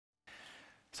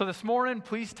So this morning,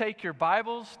 please take your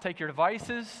Bibles, take your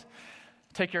devices,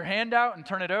 take your handout and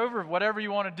turn it over, whatever you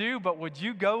want to do, but would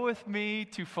you go with me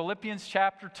to Philippians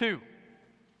chapter 2?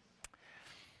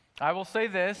 I will say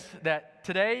this, that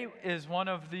today is one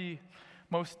of the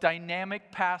most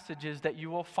dynamic passages that you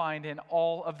will find in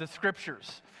all of the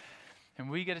Scriptures. And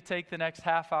we get to take the next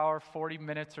half hour, 40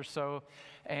 minutes or so,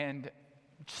 and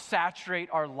saturate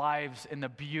our lives in the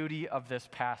beauty of this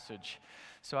passage.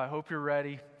 So I hope you're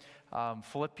ready.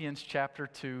 Philippians chapter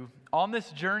 2. On this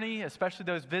journey, especially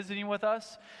those visiting with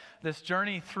us, this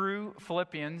journey through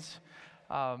Philippians,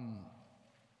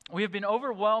 we have been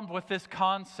overwhelmed with this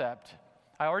concept.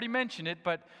 I already mentioned it,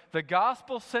 but the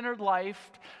gospel-centered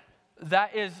life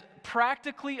that is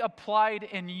practically applied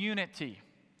in unity.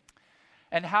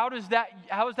 And how is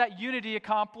that unity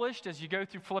accomplished? As you go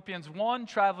through Philippians 1,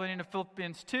 traveling into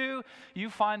Philippians 2, you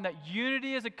find that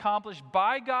unity is accomplished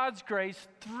by God's grace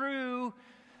through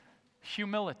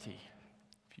humility.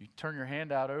 If you turn your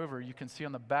handout over, you can see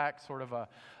on the back sort of a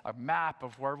map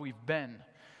of where we've been.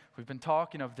 We've been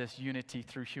talking of this unity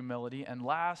through humility. And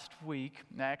last week,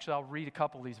 actually I'll read a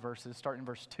couple of these verses, starting in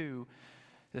verse 2.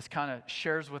 This kind of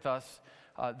shares with us,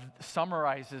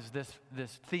 summarizes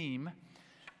this theme.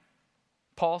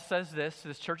 Paul says this to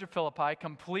this church of Philippi: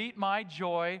 complete my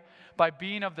joy by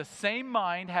being of the same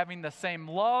mind, having the same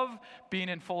love, being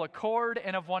in full accord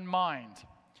and of one mind.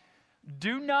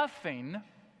 Do nothing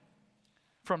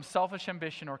from selfish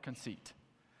ambition or conceit,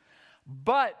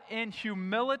 but in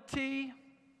humility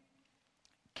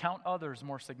count others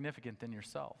more significant than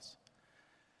yourselves.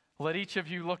 Let each of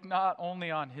you look not only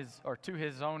on his or to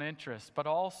his own interests, but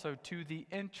also to the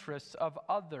interests of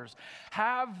others.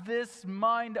 Have this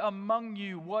mind among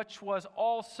you, which was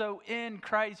also in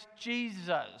Christ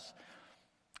Jesus.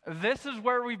 This is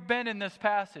where we've been in this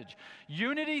passage.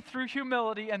 Unity through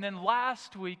humility. And then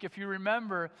last week, if you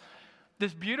remember,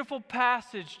 this beautiful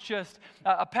passage, just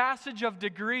a passage of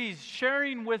degrees,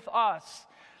 sharing with us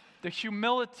the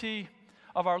humility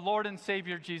of our Lord and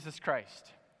Savior Jesus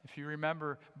Christ. If you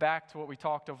remember back to what we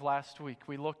talked of last week,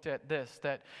 we looked at this,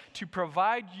 that to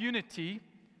provide unity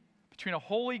between a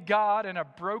holy God and a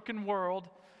broken world,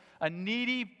 a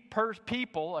needy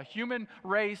people, a human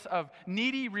race of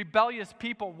needy, rebellious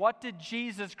people, what did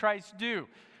Jesus Christ do?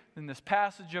 In this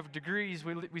passage of degrees,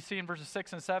 we see in verses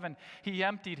 6 and 7, he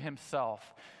emptied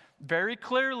himself. Very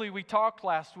clearly, we talked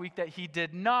last week that he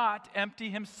did not empty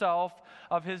himself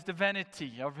of his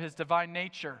divinity, of his divine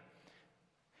nature.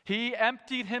 He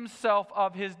emptied himself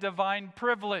of his divine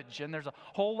privilege, and there's a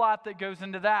whole lot that goes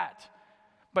into that.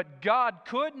 But God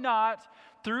could not,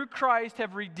 through Christ,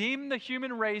 have redeemed the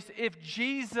human race if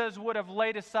Jesus would have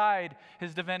laid aside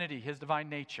his divinity, his divine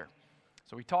nature.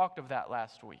 So we talked of that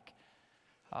last week.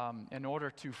 In order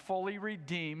to fully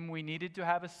redeem, we needed to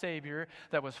have a Savior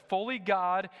that was fully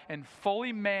God and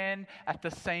fully man at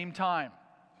the same time.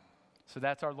 So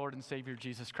that's our Lord and Savior,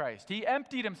 Jesus Christ. He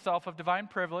emptied himself of divine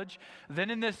privilege. Then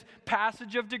in this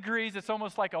passage of degrees, it's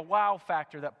almost like a wow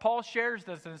factor that Paul shares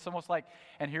this, and it's almost like,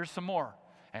 and here's some more,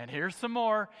 and here's some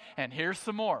more, and here's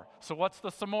some more. So what's the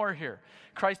some more here?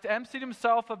 Christ emptied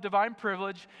himself of divine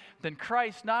privilege. Then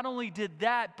Christ not only did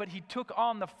that, but he took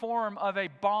on the form of a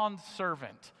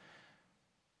bondservant.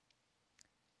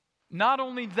 Not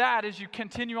only that, as you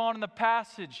continue on in the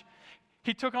passage,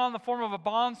 he took on the form of a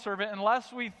bondservant.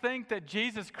 Unless we think that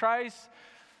Jesus Christ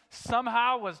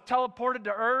somehow was teleported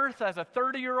to earth as a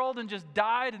 30-year-old and just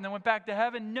died and then went back to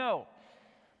heaven, no.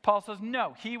 Paul says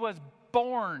no. He was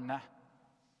born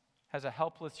as a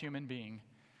helpless human being,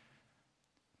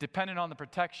 dependent on the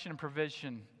protection and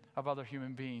provision of other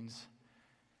human beings.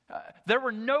 There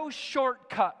were no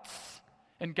shortcuts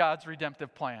in God's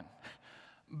redemptive plan.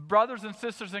 Brothers and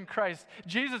sisters in Christ,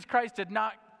 Jesus Christ did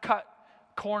not cut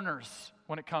corners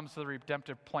when it comes to the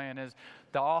redemptive plan. As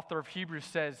the author of Hebrews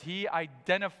says, he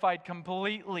identified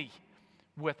completely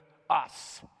with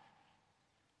us.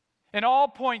 In all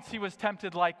points he was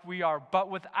tempted like we are, but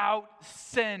without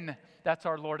sin. That's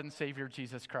our Lord and Savior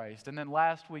Jesus Christ. And then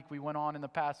last week we went on in the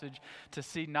passage to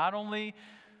see not only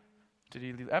did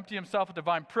he empty himself of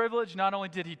divine privilege, not only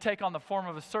did he take on the form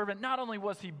of a servant, not only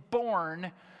was he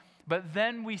born, but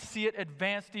then we see it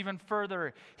advanced even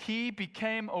further. He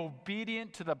became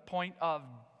obedient to the point of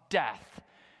death.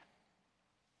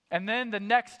 And then the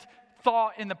next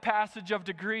thought in the passage of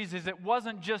degrees is it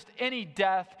wasn't just any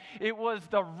death, it was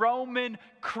the Roman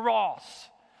cross.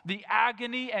 The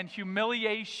agony and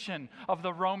humiliation of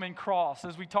the Roman cross.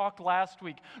 As we talked last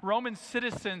week, Roman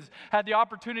citizens had the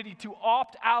opportunity to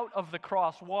opt out of the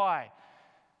cross. Why?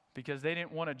 Because they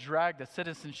didn't want to drag the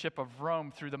citizenship of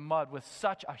Rome through the mud with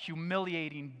such a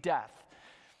humiliating death.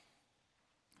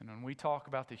 And when we talk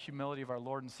about the humility of our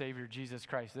Lord and Savior Jesus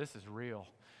Christ, this is real.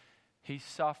 He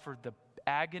suffered the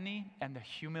agony and the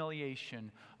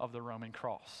humiliation of the Roman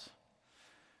cross.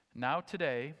 Now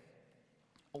today,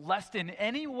 lest in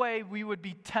any way we would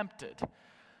be tempted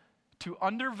to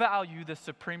undervalue the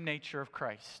supreme nature of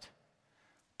Christ,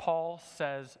 Paul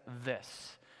says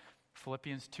this,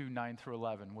 Philippians 2, 9 through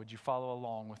 11. Would you follow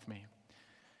along with me?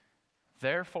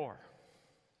 Therefore,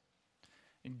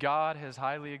 God has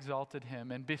highly exalted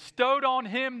him and bestowed on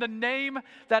him the name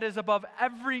that is above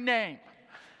every name,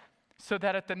 so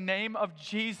that at the name of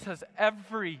Jesus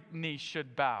every knee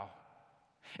should bow,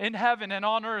 in heaven and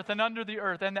on earth and under the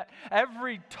earth, and that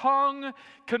every tongue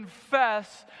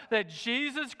confess that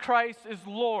Jesus Christ is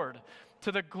Lord,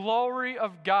 to the glory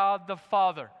of God the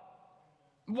Father.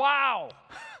 Wow!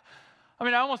 I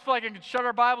mean, I almost feel like I could shut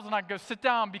our Bibles and I could go sit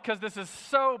down, because this is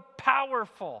so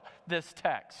powerful, this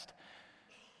text.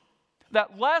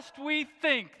 That lest we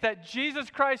think that Jesus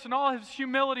Christ in all his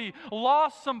humility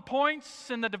lost some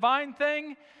points in the divine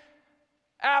thing,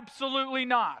 absolutely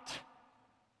not.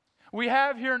 We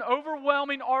have here an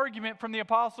overwhelming argument from the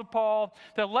Apostle Paul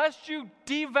that lest you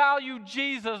devalue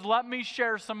Jesus, let me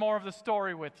share some more of the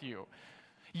story with you.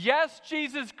 Yes,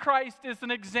 Jesus Christ is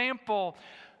an example,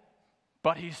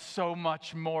 but he's so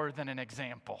much more than an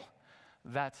example.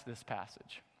 That's this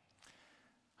passage.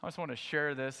 I just want to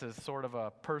share this as sort of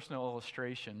a personal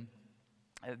illustration.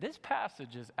 This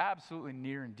passage is absolutely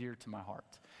near and dear to my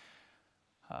heart.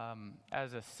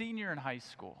 As a senior in high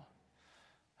school,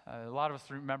 a lot of us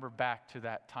remember back to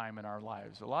that time in our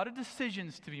lives. A lot of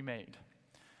decisions to be made.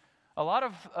 A lot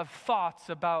of thoughts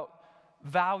about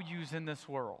values in this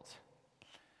world.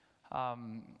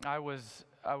 I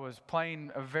was playing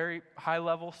a very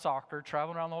high-level soccer,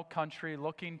 traveling around the whole country,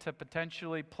 looking to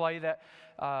potentially play that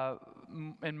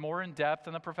in more in depth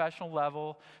on the professional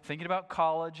level, thinking about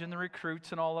college and the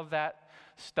recruits and all of that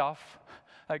stuff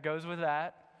that goes with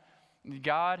that.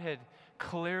 God had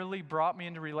clearly brought me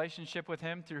into relationship with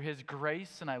him through his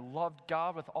grace, and I loved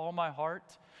God with all my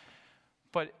heart.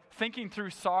 But thinking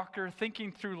through soccer,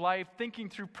 thinking through life, thinking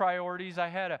through priorities, I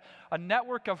had a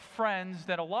network of friends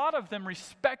that a lot of them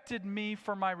respected me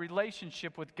for my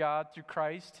relationship with God through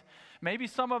Christ. Maybe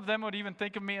some of them would even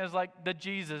think of me as like the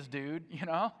Jesus dude, you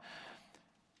know?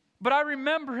 But I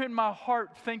remember in my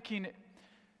heart thinking,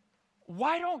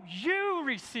 why don't you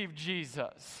receive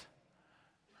Jesus?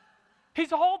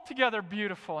 He's altogether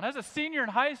beautiful. And as a senior in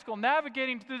high school,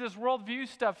 navigating through this worldview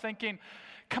stuff, thinking,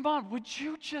 come on, would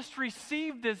you just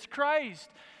receive this Christ?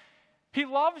 He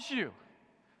loves you.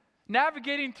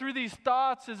 Navigating through these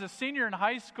thoughts as a senior in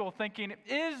high school, thinking,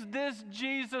 is this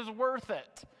Jesus worth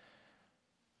it?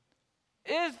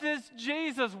 Is this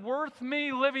Jesus worth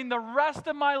me living the rest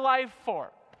of my life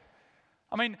for?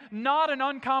 I mean, not an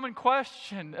uncommon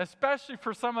question, especially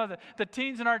for some of the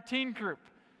teens in our teen group,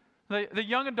 the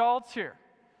young adults here.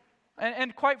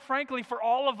 And quite frankly, for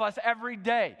all of us every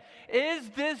day, is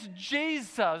this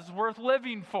Jesus worth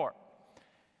living for?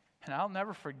 And I'll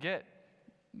never forget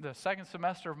the second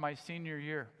semester of my senior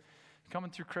year. Coming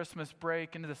through Christmas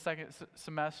break into the second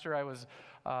semester, I was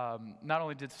not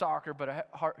only did soccer, but a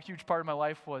huge part of my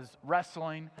life was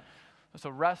wrestling. So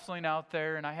wrestling out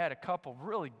there, and I had a couple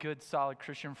really good, solid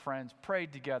Christian friends,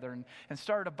 prayed together and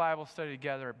started a Bible study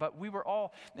together. But we were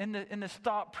all in this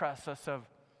thought process of,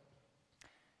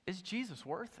 is Jesus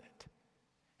worth it?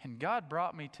 And God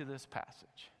brought me to this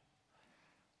passage.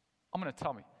 I'm going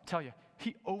to tell you,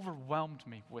 he overwhelmed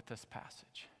me with this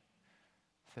passage.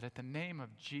 That at the name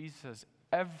of Jesus,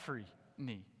 every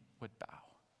knee would bow.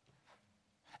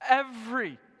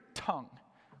 Every tongue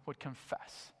would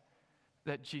confess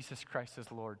that Jesus Christ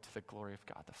is Lord, to the glory of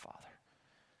God the Father.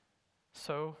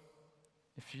 So,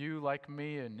 if you, like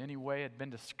me, in any way had been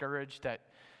discouraged that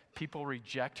people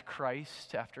reject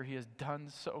Christ after he has done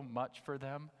so much for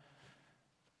them,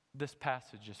 this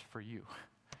passage is for you.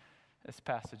 This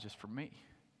passage is for me.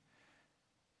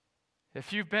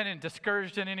 If you've been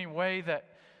discouraged in any way that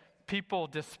people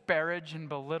disparage and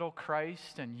belittle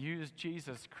Christ and use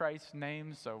Jesus Christ's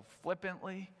name so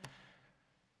flippantly,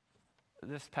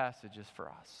 this passage is for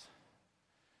us.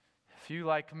 If you,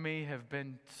 like me, have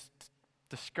been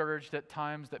discouraged at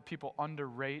times that people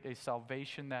underrate a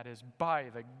salvation that is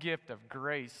by the gift of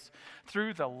grace,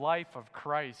 through the life of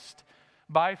Christ,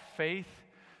 by faith,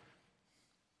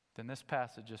 then this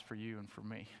passage is for you and for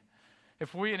me.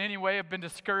 If we in any way have been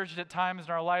discouraged at times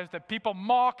in our lives that people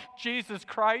mock Jesus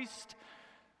Christ,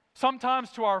 sometimes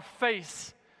to our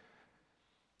face,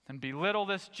 and belittle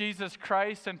this Jesus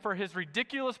Christ and for his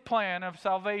ridiculous plan of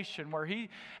salvation, where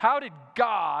how did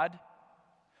God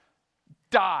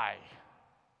die?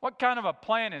 What kind of a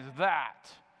plan is that?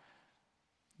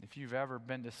 If you've ever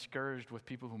been discouraged with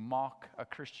people who mock a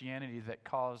Christianity that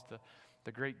caused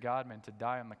the great God-man to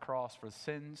die on the cross for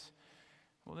sins,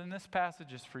 well, then this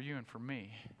passage is for you and for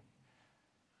me.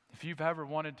 If you've ever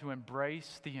wanted to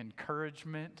embrace the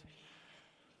encouragement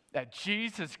that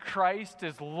Jesus Christ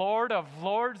is Lord of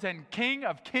lords and King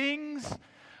of kings,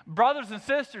 brothers and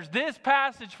sisters, this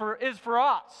passage is for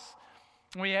us.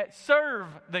 We serve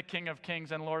the King of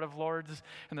kings and Lord of lords.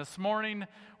 And this morning,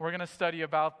 we're going to study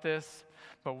about this.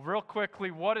 But real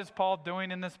quickly, what is Paul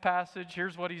doing in this passage?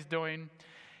 Here's what he's doing.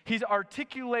 He's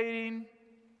articulating,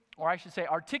 or I should say,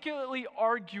 articulately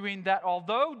arguing that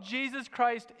although Jesus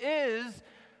Christ is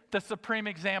the supreme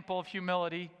example of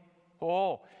humility,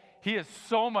 he is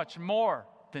so much more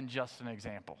than just an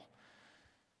example.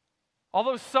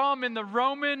 Although some in the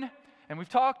Roman, and we've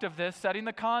talked of this, setting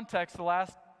the context the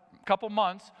last couple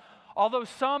months, although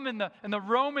some in the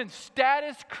Roman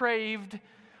status-craved,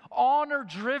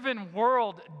 honor-driven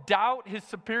world doubt his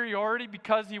superiority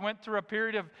because he went through a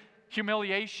period of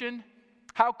humiliation,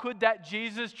 how could that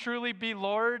Jesus truly be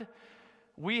Lord?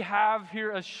 We have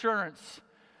here assurance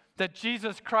that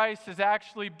Jesus Christ has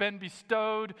actually been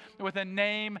bestowed with a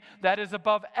name that is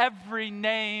above every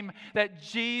name, that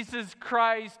Jesus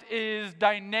Christ is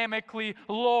dynamically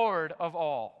Lord of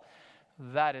all.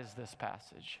 That is this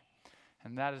passage.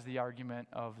 And that is the argument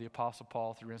of the Apostle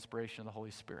Paul through inspiration of the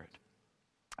Holy Spirit.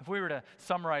 If we were to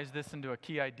summarize this into a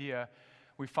key idea,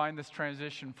 we find this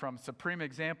transition from supreme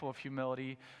example of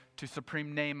humility to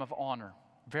supreme name of honor.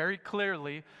 Very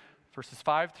clearly, verses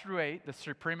 5 through 8, the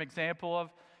supreme example of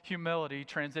humility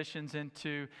transitions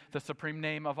into the supreme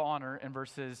name of honor in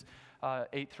verses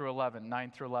 8 through 11,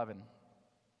 9 through 11.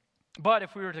 But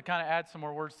if we were to kind of add some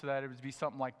more words to that, it would be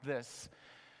something like this.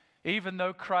 Even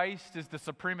though Christ is the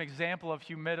supreme example of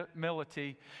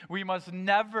humility, we must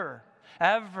never,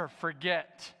 ever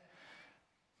forget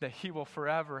that he will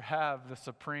forever have the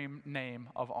supreme name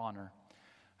of honor.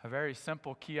 A very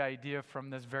simple key idea from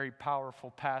this very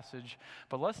powerful passage.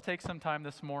 But let's take some time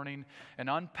this morning and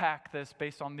unpack this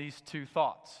based on these two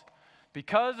thoughts.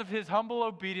 Because of his humble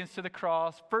obedience to the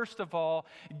cross, first of all,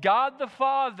 God the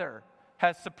Father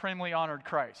has supremely honored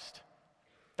Christ.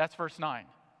 That's verse 9.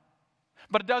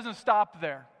 But it doesn't stop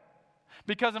there.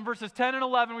 Because in verses 10 and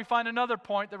 11, we find another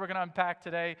point that we're going to unpack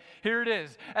today. Here it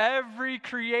is. Every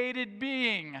created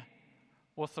being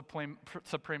will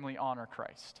supremely honor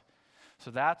Christ. So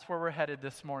that's where we're headed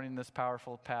this morning in this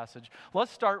powerful passage.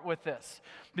 Let's start with this.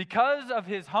 Because of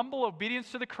his humble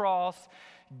obedience to the cross,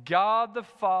 God the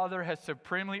Father has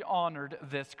supremely honored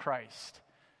this Christ.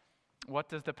 What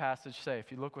does the passage say?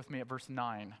 If you look with me at verse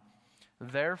 9.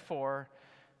 Therefore,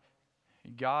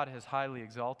 God has highly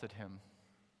exalted him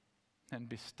and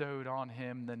bestowed on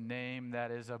him the name that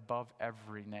is above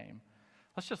every name.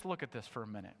 Let's just look at this for a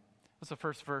minute. What's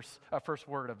the first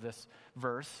word of this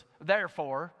verse?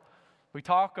 Therefore. We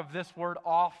talk of this word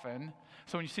often.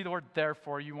 So when you see the word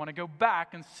therefore, you want to go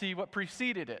back and see what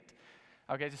preceded it.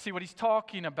 Okay, to see what he's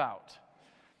talking about.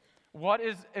 What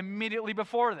is immediately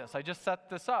before this? I just set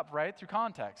this up, right, through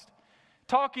context.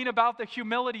 Talking about the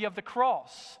humility of the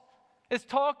cross. It's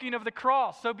talking of the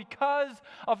cross. So because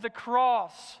of the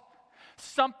cross,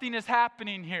 something is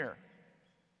happening here.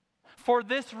 For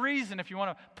this reason, if you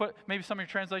want to put, maybe some of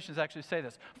your translations actually say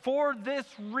this. For this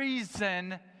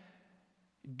reason,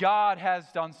 God has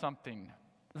done something.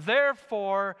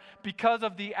 Therefore, because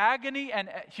of the agony and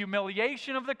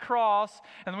humiliation of the cross,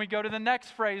 and then we go to the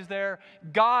next phrase there,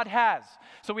 God has.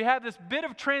 So we have this bit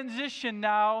of transition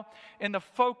now in the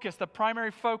focus, the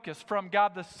primary focus, from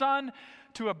God the Son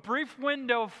to a brief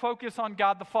window of focus on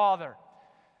God the Father.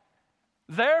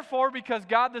 Therefore, because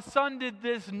God the Son did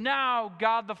this, now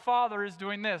God the Father is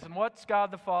doing this. And what's God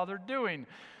the Father doing?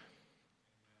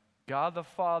 God the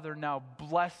Father now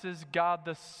blesses God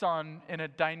the Son in a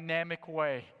dynamic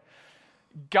way.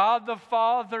 God the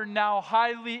Father now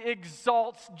highly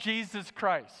exalts Jesus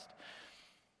Christ.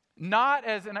 Not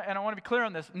as, and I want to be clear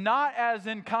on this, not as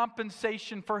in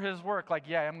compensation for his work, like,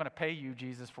 yeah, I'm going to pay you,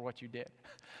 Jesus, for what you did.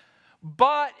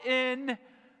 But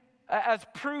as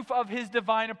proof of his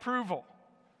divine approval.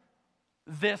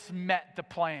 This met the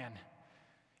plan.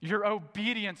 Your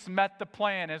obedience met the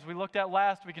plan. As we looked at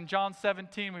last week in John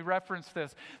 17, we referenced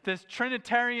this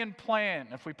Trinitarian plan,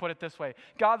 if we put it this way.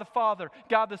 God the Father,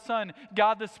 God the Son,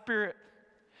 God the Spirit.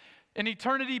 In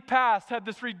eternity past had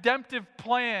this redemptive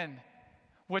plan,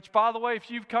 which, by the way, if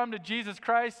you've come to Jesus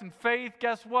Christ in faith,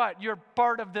 guess what? You're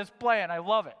part of this plan. I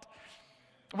love it.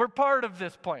 We're part of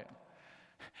this plan.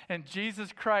 And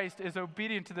Jesus Christ is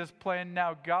obedient to this plan.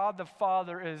 Now God the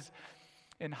Father is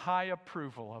in high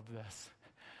approval of this.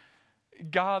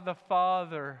 God the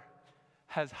Father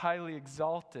has highly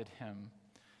exalted him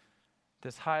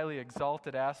This highly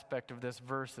exalted aspect of this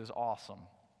verse is awesome.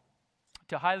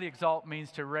 To highly exalt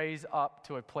means to raise up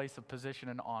to a place of position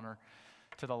and honor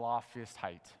to the loftiest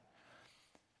height.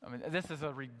 I mean, this is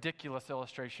a ridiculous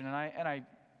illustration, and I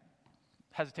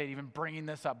hesitate even bringing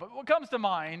this up. But what comes to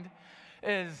mind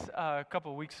is a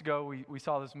couple of weeks ago, we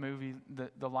saw this movie,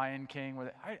 The Lion King.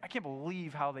 Where I can't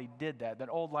believe how they did that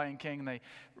old Lion King, and they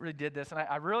really did this. And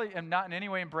I really am not in any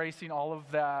way embracing all of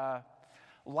the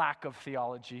lack of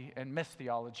theology and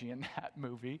mistheology in that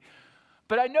movie.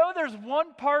 But I know there's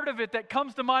one part of it that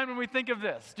comes to mind when we think of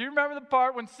this. Do you remember the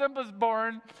part when Simba's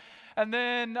born, and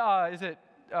then,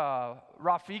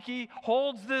 Rafiki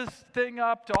holds this thing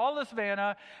up to all the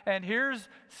savannah, and here's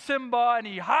Simba, and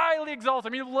he highly exalts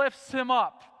him. He lifts him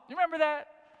up. You remember that?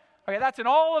 Okay, that's in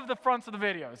all of the fronts of the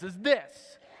videos, is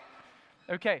this.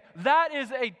 Okay, that is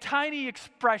a tiny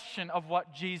expression of what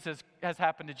has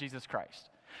happened to Jesus Christ.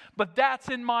 But that's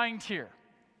in mind here.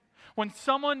 When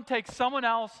someone takes someone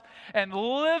else and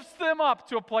lifts them up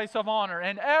to a place of honor,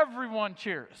 and everyone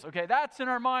cheers. Okay, that's in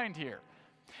our mind here.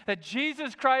 That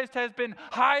Jesus Christ has been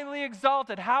highly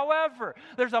exalted. However,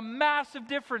 there's a massive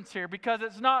difference here because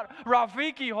it's not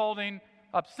Rafiki holding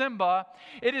up Simba.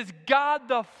 It is God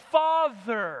the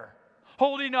Father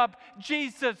holding up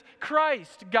Jesus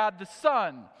Christ, God the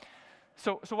Son.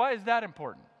 So why is that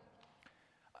important?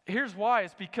 Here's why.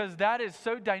 It's because that is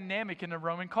so dynamic in the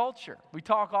Roman culture. We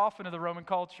talk often of the Roman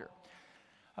culture.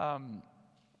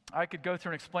 I could go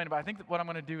through and explain it, but I think that what I'm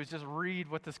going to do is just read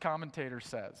what this commentator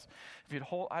says.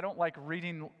 I don't like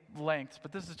reading lengths,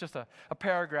 but this is just a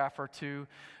paragraph or two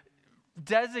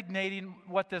designating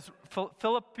what this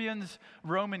Philippians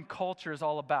Roman culture is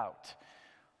all about.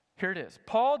 Here it is.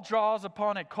 Paul draws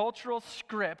upon a cultural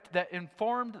script that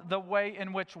informed the way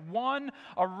in which one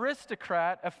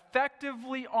aristocrat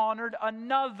effectively honored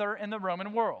another in the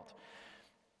Roman world.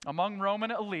 Among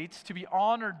Roman elites, to be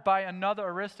honored by another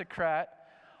aristocrat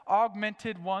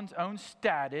augmented one's own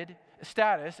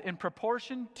status in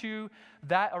proportion to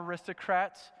that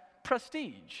aristocrat's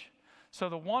prestige. So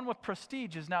the one with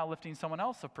prestige is now lifting someone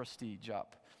else of prestige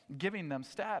up, giving them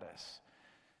status.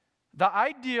 The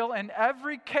ideal in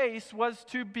every case was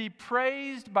to be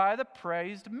praised by the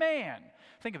praised man.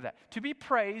 Think of that. To be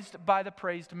praised by the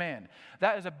praised man.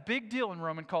 That is a big deal in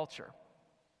Roman culture.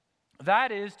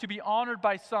 That is to be honored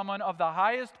by someone of the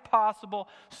highest possible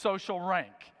social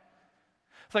rank.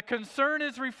 The concern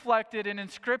is reflected in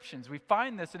inscriptions. We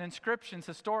find this in inscriptions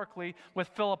historically with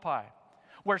Philippi,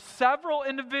 where several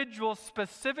individuals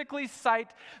specifically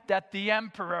cite that the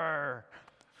emperor,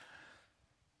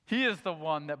 he is the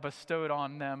one that bestowed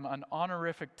on them an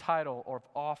honorific title or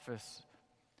office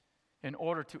in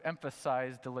order to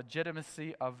emphasize the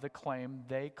legitimacy of the claim.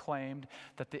 They claimed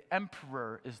that the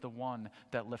emperor is the one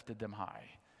that lifted them high.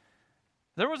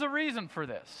 There was a reason for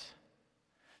this.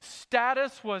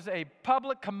 Status was a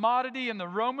public commodity in the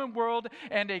Roman world,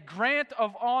 and a grant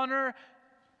of honor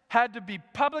had to be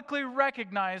publicly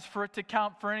recognized for it to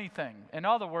count for anything. In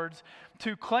other words,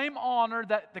 to claim honor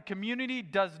that the community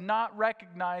does not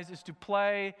recognize is to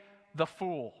play the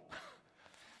fool.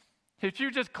 If you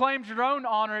just claimed your own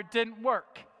honor, it didn't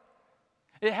work.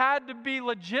 It had to be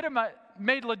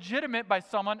made legitimate by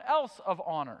someone else of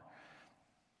honor.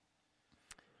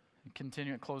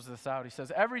 Continue and close this out. He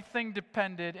says, everything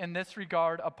depended in this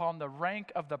regard upon the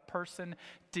rank of the person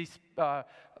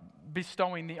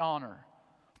bestowing the honor.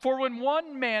 For when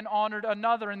one man honored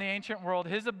another in the ancient world,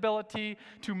 his ability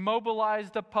to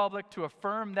mobilize the public to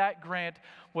affirm that grant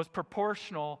was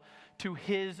proportional to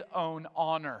his own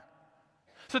honor.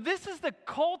 So this is the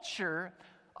culture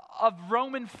of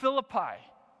Roman Philippi.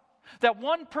 That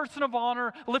one person of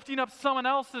honor lifting up someone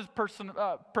else's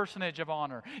personage of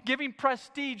honor, giving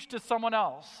prestige to someone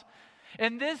else.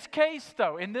 In this case,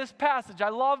 though, in this passage, I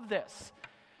love this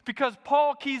because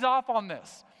Paul keys off on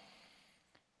this.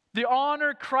 The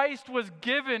honor Christ was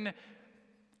given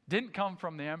didn't come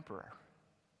from the emperor.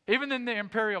 Even in the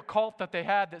imperial cult that they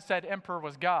had that said emperor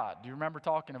was God. Do you remember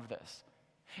talking of this?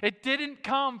 It didn't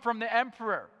come from the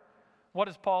emperor. What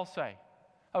does Paul say?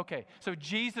 Okay, so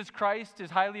Jesus Christ is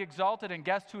highly exalted, and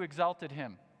guess who exalted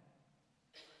him?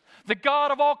 The God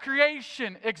of all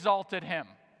creation exalted him.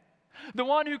 The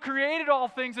one who created all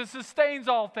things and sustains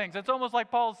all things. It's almost like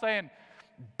Paul's saying,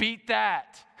 beat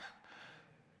that.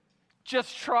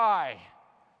 Just try.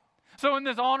 So in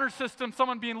this honor system,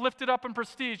 someone being lifted up in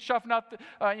prestige, puffing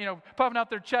out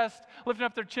their chest, lifting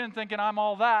up their chin, thinking, I'm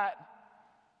all that.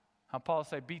 How Paul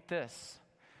say, beat this.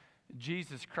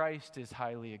 Jesus Christ is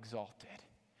highly exalted.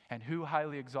 And who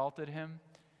highly exalted him?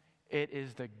 It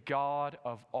is the God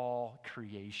of all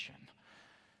creation.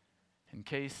 In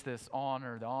case this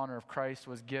honor, the honor of Christ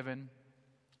was given,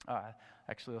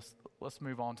 Actually, let's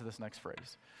move on to this next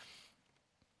phrase.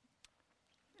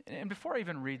 And before I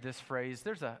even read this phrase,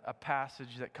 there's a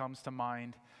passage that comes to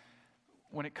mind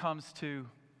when it comes to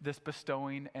this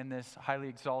bestowing and this highly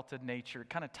exalted nature. It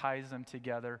kind of ties them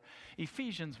together.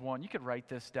 Ephesians 1, you could write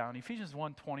this down. Ephesians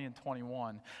 1, 20 and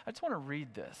 21. I just want to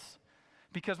read this.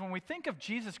 Because when we think of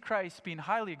Jesus Christ being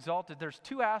highly exalted, there's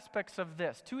two aspects of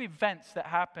this, two events that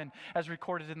happen as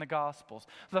recorded in the Gospels.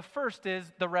 The first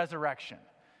is the resurrection.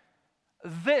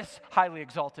 This highly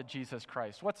exalted Jesus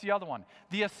Christ. What's the other one?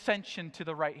 The ascension to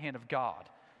the right hand of God.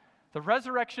 The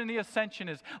resurrection and the ascension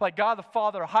is like God the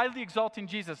Father highly exalting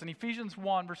Jesus. And Ephesians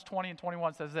 1, verse 20 and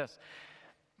 21 says this,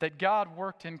 that God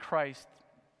worked in Christ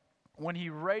when he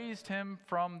raised him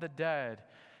from the dead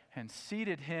and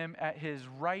seated him at his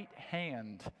right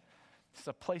hand. It's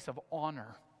a place of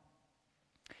honor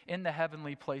in the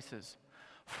heavenly places,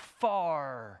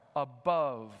 far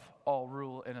above all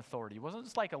rule and authority. It wasn't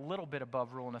just like a little bit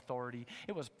above rule and authority.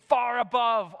 It was far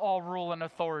above all rule and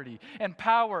authority and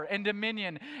power and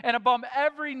dominion and above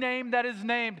every name that is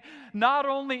named, not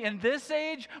only in this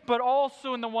age, but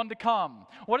also in the one to come.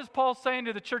 What is Paul saying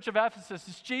to the church of Ephesus?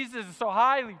 Is Jesus is so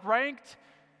highly ranked,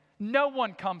 no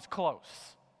one comes close.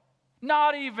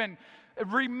 Not even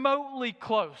remotely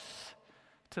close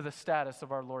to the status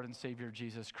of our Lord and Savior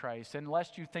Jesus Christ. And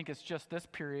lest you think it's just this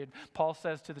period, Paul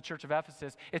says to the church of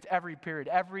Ephesus, it's every period,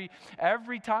 every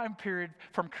time period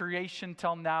from creation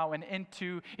till now and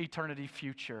into eternity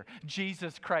future.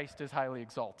 Jesus Christ is highly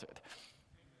exalted.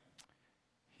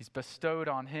 He's bestowed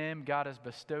on him, God has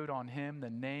bestowed on him the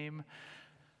name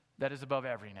that is above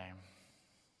every name.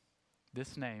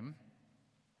 This name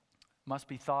must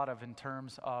be thought of in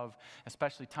terms of,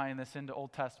 especially tying this into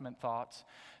Old Testament thoughts,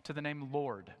 to the name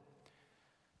Lord,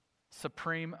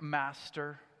 supreme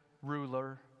master,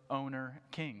 ruler, owner,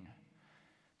 king.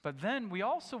 But then we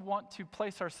also want to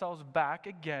place ourselves back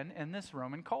again in this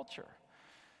Roman culture,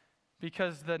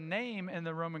 because the name in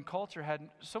the Roman culture had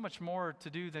so much more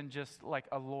to do than just like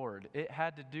a lord. It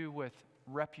had to do with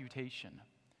reputation.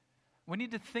 We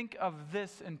need to think of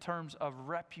this in terms of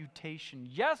reputation.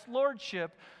 Yes,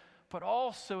 lordship, but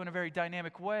also in a very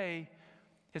dynamic way,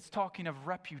 it's talking of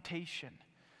reputation.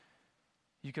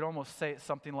 You could almost say it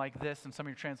something like this, and some of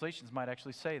your translations might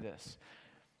actually say this.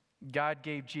 God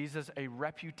gave Jesus a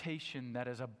reputation that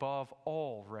is above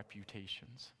all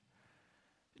reputations.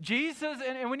 Jesus,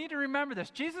 and we need to remember this,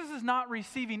 Jesus is not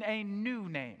receiving a new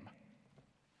name.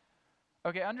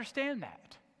 Okay, understand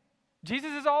that.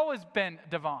 Jesus has always been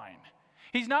divine.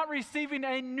 He's not receiving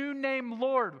a new name,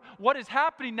 Lord. What is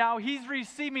happening now, he's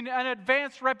receiving an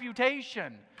advanced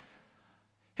reputation.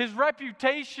 His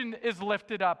reputation is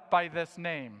lifted up by this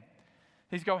name.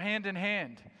 These go hand in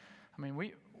hand. I mean,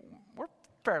 we're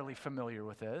fairly familiar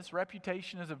with this.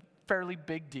 Reputation is a fairly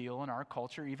big deal in our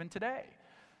culture even today.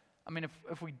 I mean,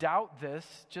 if we doubt this,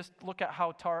 just look at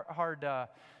how hard,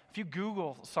 if you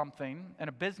Google something and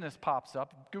a business pops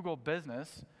up, Google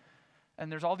business,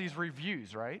 and there's all these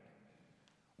reviews, right?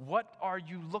 What are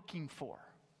you looking for?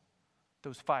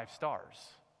 Those 5 stars.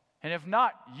 And if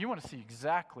not, you want to see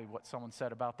exactly what someone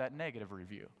said about that negative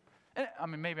review. And, I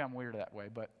mean, maybe I'm weird that way,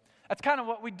 but that's kind of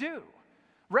what we do.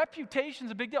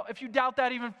 Reputation's a big deal. If you doubt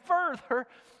that even further,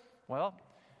 well,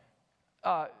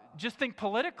 just think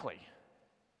politically.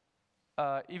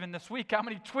 Even this week, how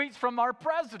many tweets from our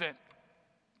president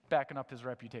backing up his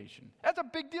reputation? That's a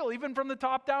big deal, even from the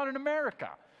top down in America.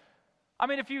 I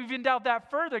mean, if you even doubt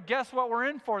that further, guess what we're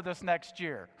in for this next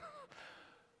year?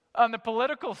 On the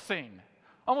political scene.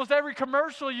 Almost every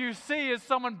commercial you see is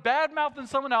someone bad-mouthing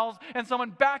someone else and someone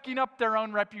backing up their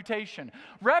own reputation.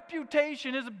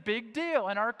 Reputation is a big deal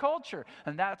in our culture.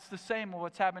 And that's the same with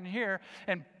what's happening here.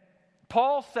 And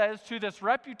Paul says to this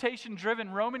reputation-driven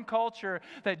Roman culture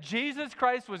that Jesus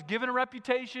Christ was given a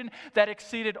reputation that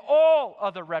exceeded all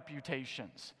other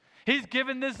reputations. He's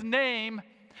given this name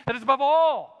that is above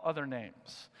all other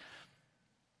names.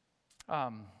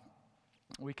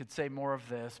 We could say more of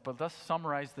this, but let's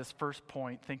summarize this first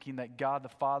point, thinking that God the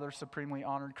Father supremely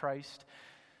honored Christ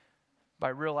by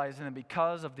realizing that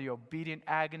because of the obedient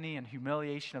agony and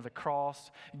humiliation of the cross,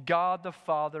 God the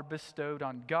Father bestowed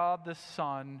on God the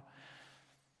Son,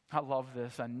 I love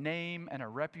this, a name and a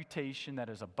reputation that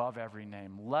is above every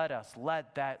name. Let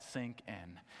that sink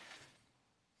in.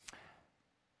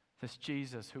 This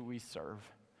Jesus who we serve,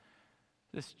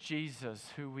 this Jesus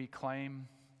who we claim,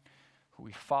 who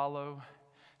we follow,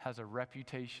 has a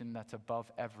reputation that's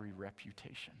above every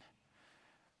reputation.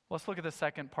 Let's look at the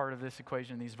second part of this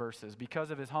equation in these verses.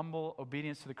 Because of his humble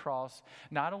obedience to the cross,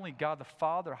 not only God the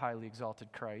Father highly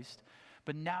exalted Christ,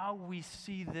 but now we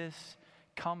see this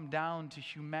come down to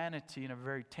humanity in a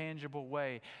very tangible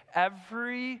way.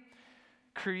 Every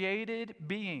created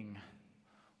being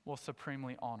will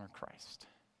supremely honor Christ.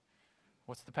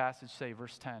 What's the passage say?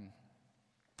 Verse 10.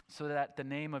 So that at the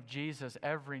name of Jesus,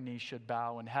 every knee should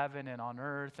bow in heaven and on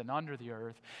earth and under the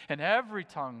earth, and every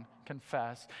tongue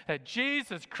confess that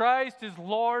Jesus Christ is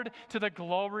Lord, to the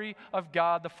glory of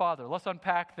God the Father. Let's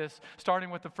unpack this,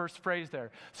 starting with the first phrase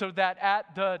there. So that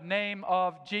at the name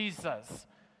of Jesus.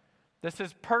 This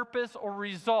is purpose or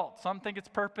result. Some think it's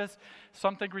purpose,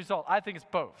 some think result. I think it's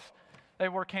both. They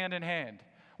work hand in hand.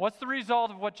 What's the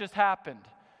result of what just happened?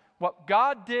 What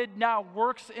God did now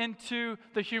works into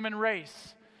the human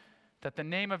race. That the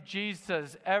name of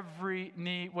Jesus, every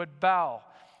knee would bow.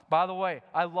 By the way,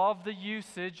 I love the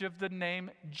usage of the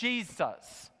name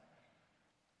Jesus.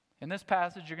 In this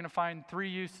passage, you're going to find 3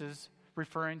 uses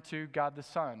referring to God the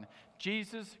Son.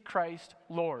 Jesus Christ,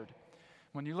 Lord.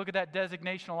 When you look at that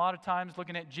designation, a lot of times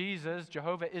looking at Jesus,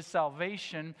 Jehovah is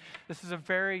salvation. This is a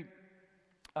very,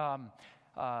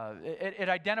 it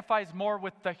identifies more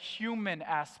with the human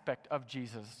aspect of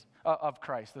Jesus, of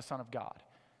Christ, the Son of God.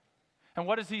 And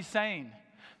what is he saying?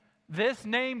 This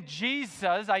name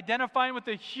Jesus, identifying with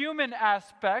the human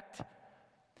aspect,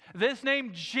 this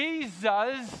name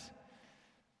Jesus,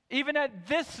 even at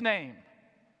this name,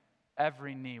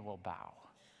 every knee will bow.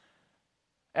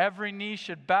 Every knee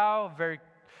should bow very,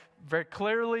 very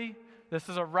clearly. This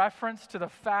is a reference to the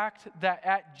fact that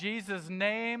at Jesus'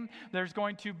 name, there's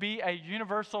going to be a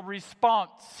universal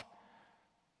response.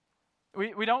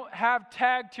 We don't have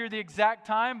tagged here the exact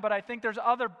time, but I think there's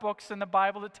other books in the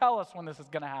Bible that tell us when this is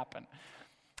going to happen.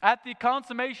 At the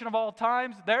consummation of all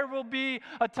times, there will be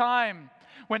a time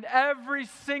when every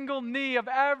single knee of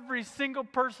every single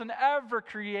person ever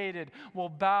created will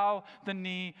bow the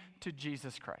knee to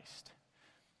Jesus Christ.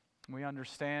 We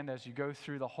understand as you go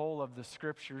through the whole of the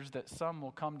scriptures that some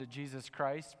will come to Jesus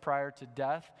Christ prior to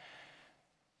death.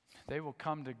 They will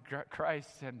come to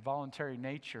Christ in voluntary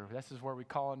nature. This is where we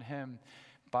call on him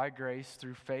by grace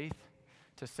through faith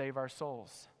to save our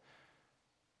souls.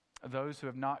 Those who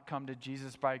have not come to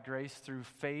Jesus by grace through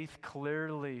faith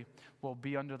clearly will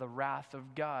be under the wrath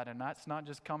of God. And that's not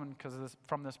just coming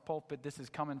from this pulpit. This is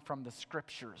coming from the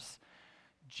scriptures.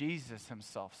 Jesus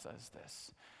himself says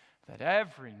this, that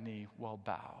every knee will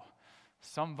bow.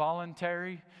 Some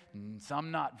voluntary,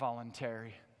 some not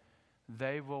voluntary.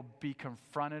 They will be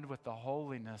confronted with the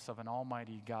holiness of an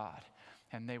almighty God.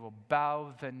 And they will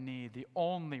bow the knee. The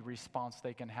only response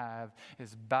they can have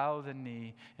is bow the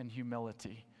knee in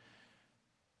humility.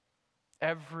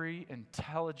 Every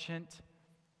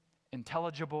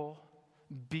intelligible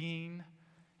being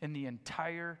in the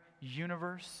entire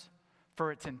universe,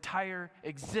 for its entire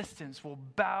existence, will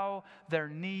bow their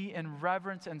knee in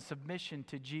reverence and submission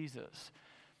to Jesus.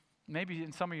 Maybe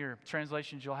in some of your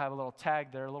translations you'll have a little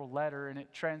tag there, a little letter, and it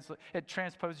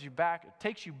transposes you back, it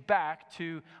takes you back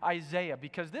to Isaiah,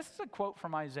 because this is a quote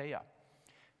from Isaiah.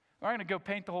 We're not going to go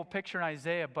paint the whole picture in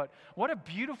Isaiah, but what a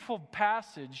beautiful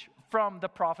passage from the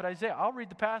prophet Isaiah. I'll read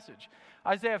the passage.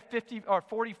 Isaiah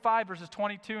 45, verses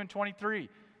 22 and 23.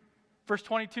 Verse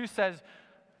 22 says,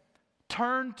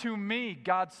 "Turn to me,"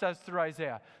 God says through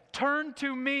Isaiah. "Turn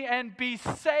to me and be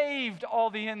saved, all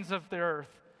the ends of the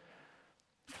earth.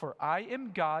 For I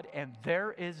am God and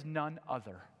there is none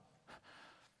other.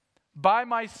 By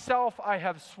myself I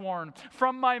have sworn.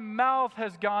 From my mouth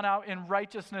has gone out in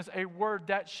righteousness a word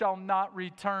that shall not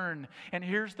return." And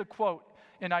here's the quote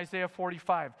in Isaiah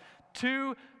 45.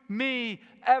 "To me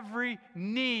every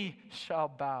knee shall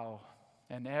bow,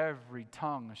 and every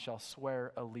tongue shall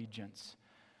swear allegiance."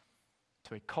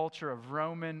 To a culture of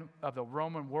the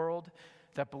Roman world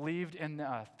that believed in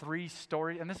a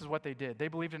 3-story, and this is what they did. They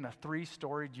believed in a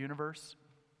 3-storied universe.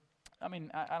 I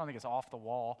mean, I don't think it's off the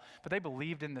wall, but they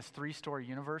believed in this 3-story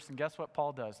universe, and guess what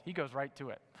Paul does? He goes right to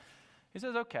it. He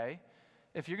says, okay,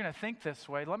 if you're going to think this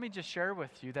way, let me just share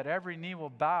with you that every knee will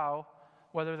bow,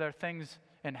 whether they're things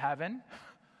in heaven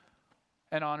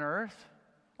and on earth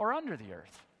or under the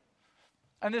earth.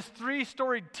 And this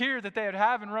 3-storied tier that they would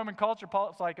have in Roman culture,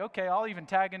 Paul's like, okay, I'll even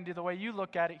tag into the way you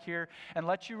look at it here and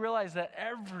let you realize that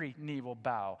every knee will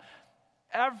bow.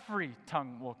 Every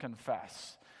tongue will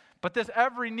confess. But this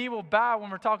every knee will bow, when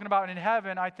we're talking about in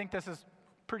heaven, I think this is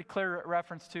pretty clear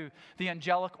reference to the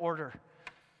angelic order.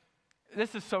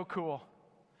 This is so cool.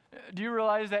 Do you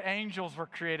realize that angels were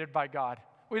created by God?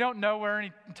 We don't know where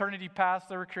in eternity past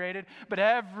they were created, but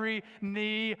every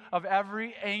knee of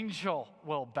every angel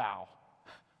will bow.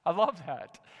 I love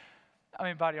that. I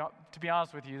mean, to be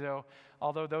honest with you, though,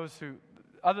 although those who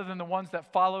other than the ones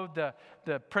that followed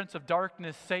the prince of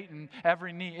darkness, Satan,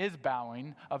 every knee is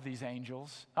bowing of these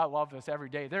angels. I love this every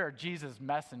day. They are Jesus'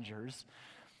 messengers.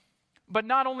 But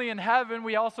not only in heaven,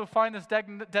 we also find this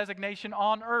designation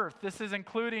on earth. This is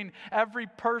including every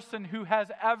person who has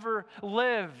ever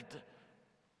lived.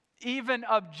 Even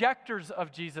objectors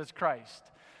of Jesus Christ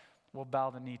will bow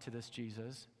the knee to this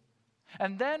Jesus.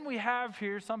 And then we have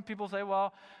here, some people say,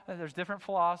 well, there's different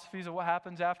philosophies of what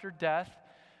happens after death.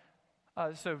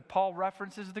 So Paul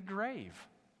references the grave,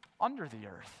 under the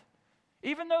earth.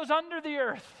 Even those under the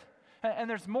earth. And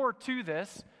there's more to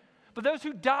this. But those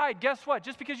who died, guess what?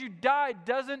 Just because you died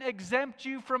doesn't exempt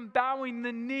you from bowing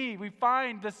the knee. We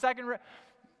find the second... we're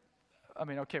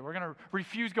going to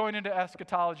refuse going into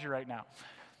eschatology right now.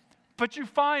 But you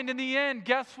find in the end,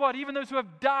 guess what? Even those who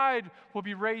have died will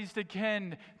be raised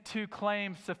again to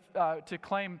claim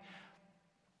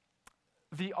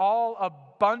the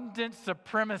all-abundant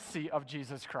supremacy of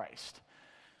Jesus Christ.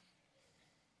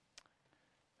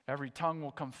 Every tongue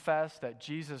will confess that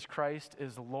Jesus Christ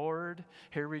is Lord.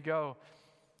 Here we go.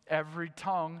 Every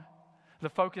tongue. The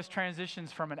focus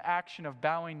transitions from an action of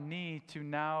bowing knee to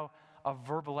now a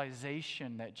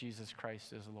verbalization that Jesus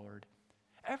Christ is Lord.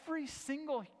 Every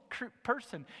single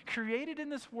person created in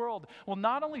this world will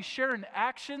not only share in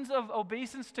actions of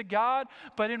obeisance to God,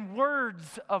 but in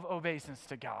words of obeisance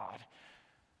to God.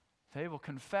 They will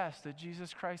confess that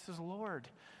Jesus Christ is Lord.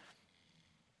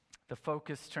 The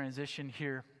focus transition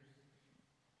here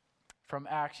from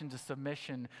action to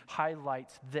submission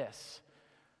highlights this,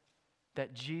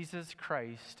 that Jesus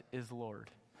Christ is Lord.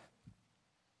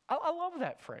 I love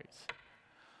that phrase.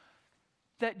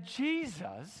 That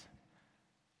Jesus,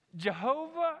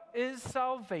 Jehovah is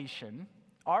salvation,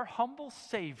 our humble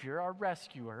Savior, our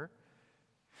rescuer.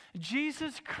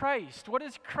 Jesus Christ, what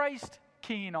is Christ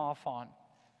keying off on?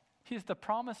 He is the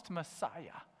promised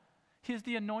Messiah. He is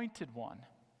the anointed one.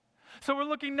 So we're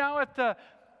looking now at the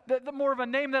more of a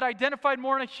name that identified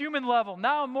more on a human level.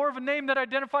 Now more of a name that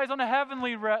identifies on a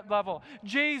heavenly level.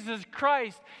 Jesus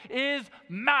Christ is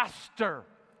Master,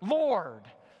 Lord.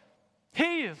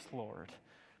 He is Lord.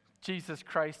 Jesus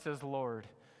Christ is Lord.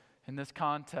 In this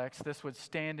context, this would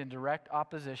stand in direct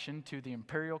opposition to the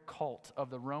imperial cult of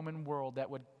the Roman world that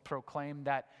would proclaim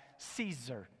that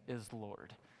Caesar is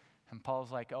Lord. And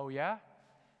Paul's like, oh yeah?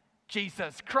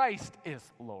 Jesus Christ is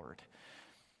Lord.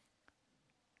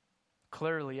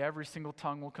 Clearly, every single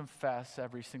tongue will confess,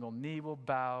 every single knee will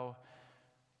bow,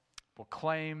 will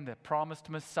claim that promised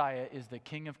Messiah is the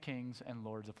King of Kings and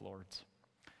Lord of Lords.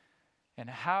 And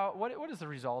what is the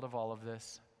result of all of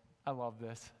this? I love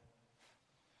this.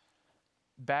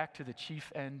 Back to the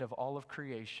chief end of all of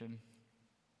creation,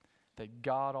 that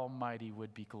God Almighty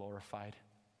would be glorified,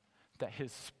 that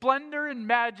His splendor and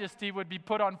majesty would be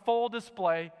put on full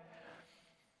display.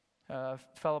 A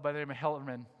fellow by the name of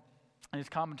Hellerman, in his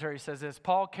commentary, says this: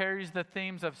 Paul carries the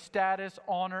themes of status,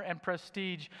 honor, and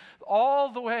prestige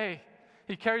all the way.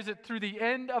 He carries it through the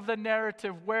end of the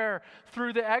narrative where,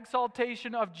 through the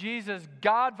exaltation of Jesus,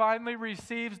 God finally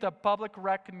receives the public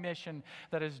recognition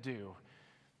that is due.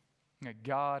 That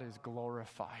God is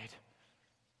glorified.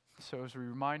 So as we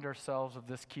remind ourselves of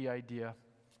this key idea,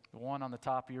 the one on the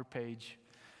top of your page,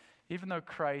 even though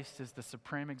Christ is the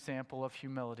supreme example of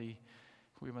humility,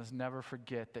 we must never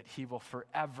forget that He will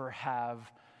forever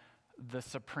have the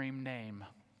supreme name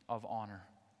of honor.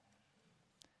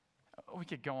 We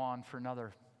could go on for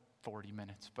another 40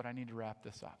 minutes, but I need to wrap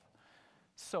this up.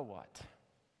 So what?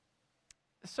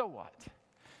 So what?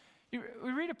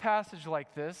 We read a passage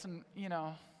like this, and,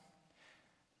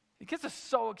 it gets us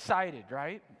so excited,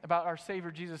 right, about our Savior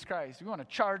Jesus Christ. We want to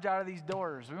charge out of these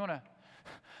doors. We want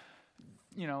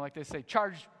to, like they say,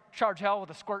 charge hell with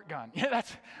a squirt gun. We're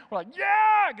like,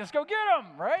 yeah, let's go get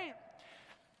them, right?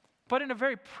 But in a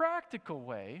very practical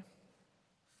way,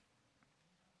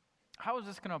 how is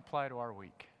this going to apply to our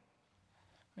week?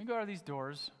 We go out of these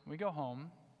doors, we go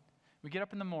home, we get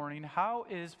up in the morning. How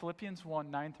is Philippians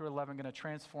 1, 9 through 11 going to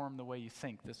transform the way you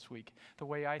think this week, the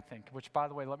way I think? Which, by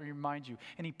the way, let me remind you,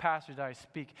 any passage that I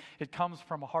speak, it comes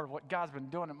from a heart of what God's been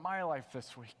doing in my life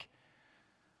this week.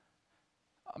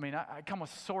 I come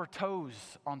with sore toes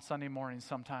on Sunday mornings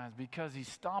sometimes because He's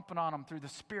stomping on them through the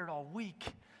Spirit all week.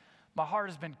 My heart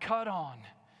has been cut on.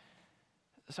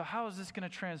 So how is this going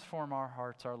to transform our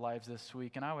hearts, our lives this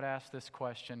week? And I would ask this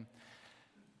question.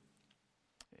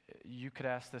 You could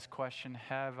ask this question: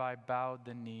 have I bowed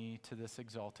the knee to this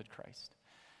exalted Christ?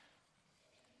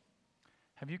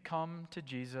 Have you come to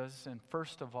Jesus, and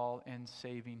first of all, in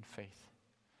saving faith?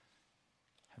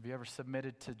 Have you ever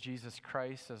submitted to Jesus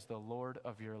Christ as the Lord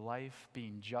of your life,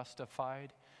 being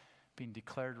justified, being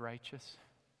declared righteous?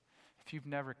 If you've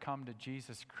never come to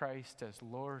Jesus Christ as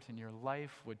Lord in your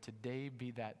life, would today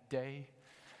be that day?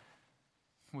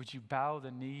 Would you bow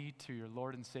the knee to your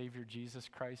Lord and Savior Jesus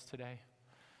Christ today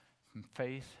in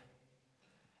faith?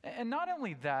 And not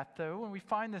only that, though, when we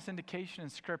find this indication in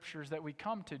Scriptures that we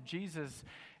come to Jesus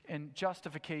in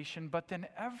justification, but then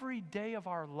every day of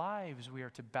our lives we are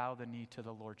to bow the knee to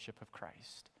the Lordship of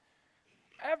Christ.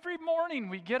 Every morning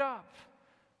we get up,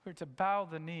 we're to bow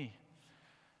the knee.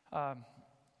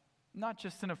 Not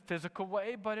just in a physical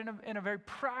way, but in a very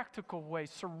practical way,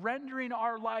 surrendering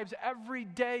our lives every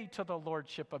day to the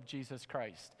Lordship of Jesus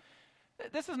Christ.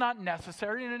 This is not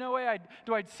necessary. In no way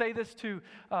do I say this to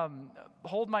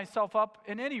hold myself up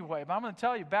in any way, but I'm going to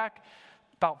tell you, back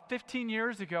about 15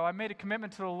 years ago, I made a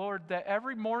commitment to the Lord that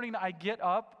every morning I get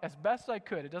up as best I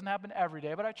could. It doesn't happen every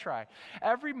day, but I try.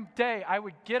 Every day I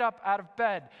would get up out of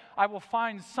bed. I will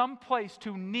find some place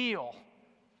to kneel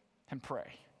and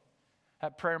pray.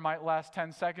 That prayer might last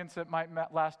 10 seconds. It might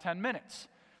last 10 minutes.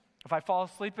 If I fall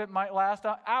asleep, it might last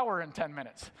an hour and 10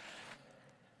 minutes.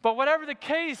 But whatever the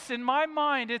case, in my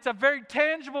mind, it's a very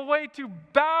tangible way to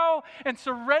bow and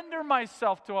surrender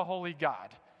myself to a holy God.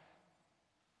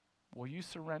 Will you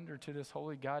surrender to this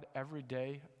holy God every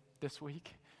day this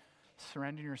week?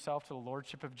 Surrendering yourself to the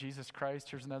Lordship of Jesus Christ.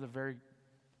 Here's another very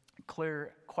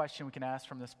clear question we can ask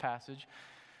from this passage.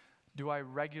 Do I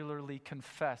regularly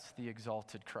confess the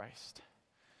exalted Christ?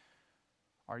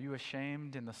 Are you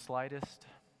ashamed in the slightest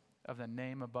of the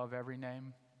name above every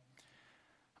name?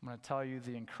 I'm going to tell you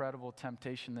the incredible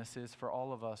temptation this is for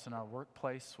all of us in our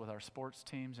workplace, with our sports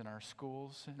teams, in our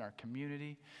schools, in our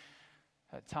community,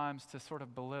 at times to sort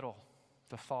of belittle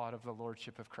the thought of the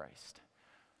Lordship of Christ.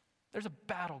 There's a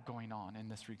battle going on in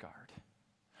this regard.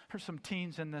 There's some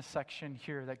teens in this section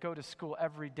here that go to school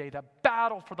every day that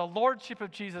battle for the Lordship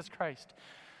of Jesus Christ,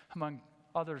 among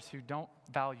others who don't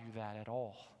value that at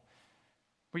all.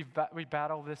 We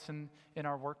battle this in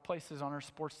our workplaces, on our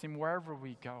sports team, wherever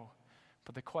we go.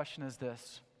 But the question is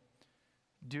this: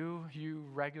 do you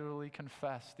regularly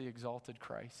confess the exalted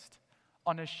Christ?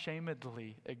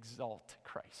 Unashamedly exalt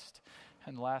Christ?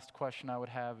 And the last question I would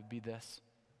have would be this: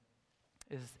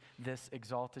 is this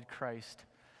exalted Christ,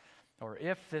 or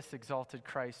if this exalted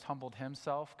Christ humbled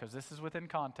himself, because this is within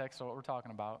context of what we're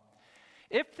talking about,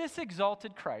 if this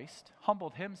exalted Christ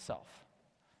humbled himself,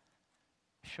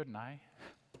 shouldn't I?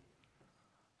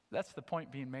 That's the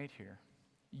point being made here.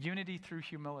 Unity through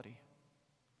humility.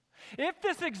 If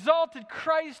this exalted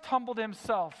Christ humbled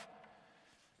himself,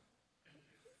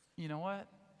 you know what?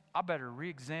 I better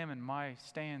re-examine my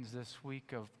stands this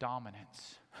week of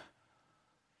dominance.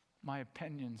 My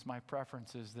opinions, my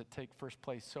preferences that take first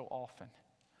place so often.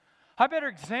 I better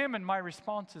examine my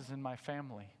responses in my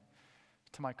family,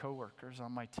 to my coworkers,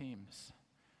 on my teams,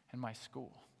 in my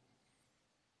school.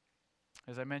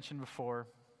 As I mentioned before,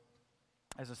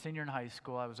 as a senior in high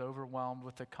school, I was overwhelmed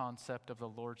with the concept of the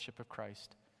Lordship of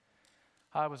Christ.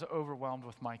 I was overwhelmed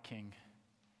with my King.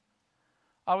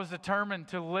 I was determined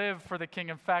to live for the King.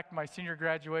 In fact, my senior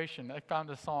graduation, I found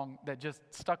a song that just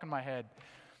stuck in my head.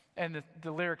 And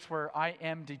the lyrics were, I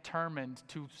am determined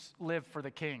to live for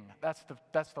the King. That's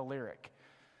the lyric.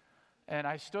 And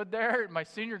I stood there at my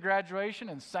senior graduation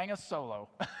and sang a solo.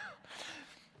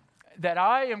 That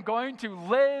I am going to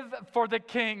live for the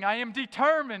King. I am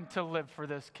determined to live for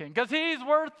this King because he's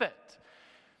worth it.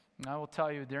 And I will tell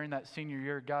you, during that senior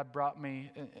year, God brought me,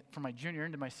 from my junior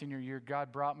into my senior year,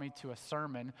 God brought me to a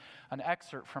sermon, an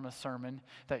excerpt from a sermon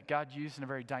that God used in a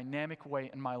very dynamic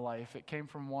way in my life. It came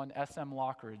from one S.M.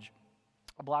 Lockridge,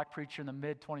 a black preacher in the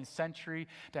mid-20th century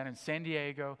down in San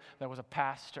Diego that was a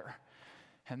pastor.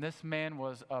 And this man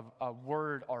was a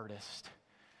word artist,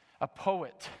 a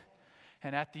poet.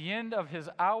 And at the end of his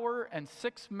hour and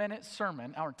 10-minute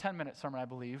sermon, I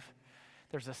believe,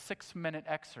 there's a 6-minute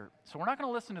excerpt. So we're not going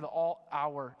to listen to the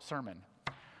all-hour sermon.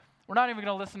 We're not even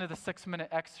going to listen to the 6-minute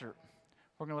excerpt.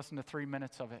 We're going to listen to 3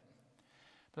 minutes of it.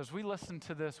 But as we listen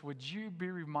to this, would you be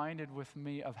reminded with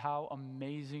me of how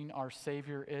amazing our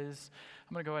Savior is?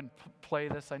 I'm going to go ahead and play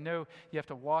this. I know you have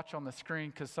to watch on the screen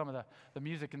because some of the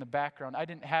music in the background. I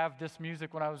didn't have this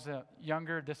music when I was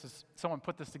younger. Someone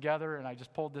put this together and I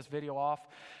just pulled this video off.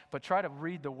 But try to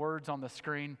read the words on the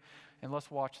screen. And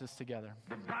let's watch this together.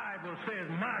 The Bible says,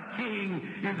 my King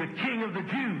is the King of the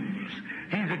Jews.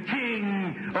 He's the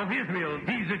King of Israel.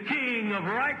 He's the King of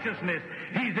righteousness.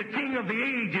 He's the King of the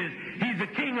ages. He's the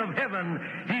King of heaven.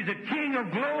 He's the King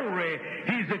of glory.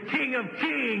 He's the King of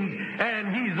kings.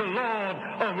 And he's the Lord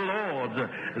of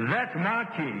lords. That's my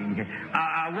King.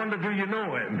 I wonder, do you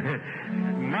know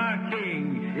him? My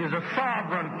King is a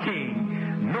sovereign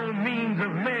King. No means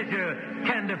of measure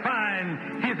can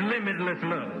define his limitless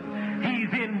love.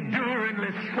 He's enduring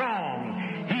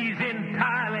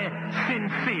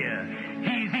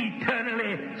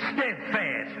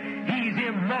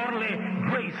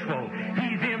forceful.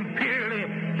 He's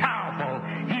imperially powerful.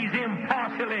 He's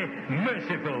impartially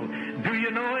merciful. Do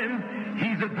you know him?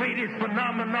 He's the greatest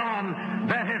phenomenon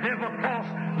that has ever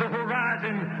crossed the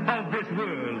horizon of this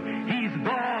world. He's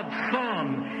God's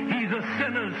Son. He's a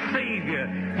sinner's Savior.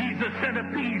 He's the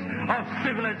centerpiece of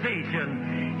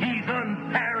civilization. He's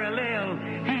unparalleled.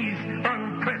 He's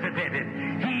unprecedented.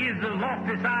 He is the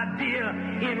loftiest idea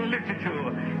in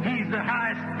literature. He's the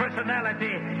highest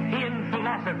personality in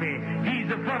philosophy. He's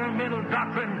the fundamental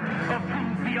doctrine of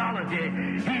true theology.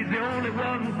 He's the only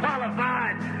one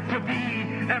qualified to be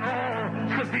an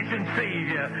all-sufficient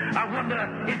Savior. I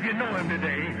wonder if you know him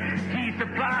today. He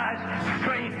supplies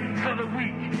strength for the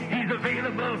weak. He's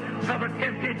available for the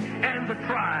tempted and the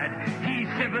tried. He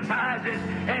sympathizes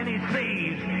and he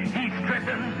saves. He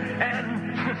strengthens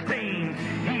and sustains.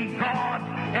 He guards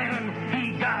and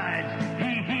he guides.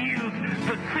 He heals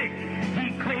the sick.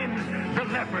 He cleanses the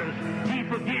lepers. He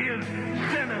forgives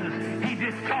sinners. He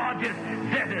discharges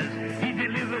debtors. He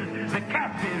delivers the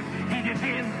captive. He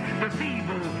defends the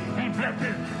feeble. He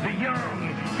blesses the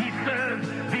young. He serves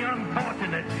the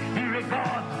unfortunate. He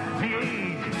regards the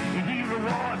aged. He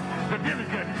rewards the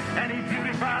diligent. And he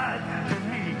purifies the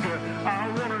meek. I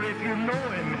wonder if you know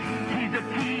him.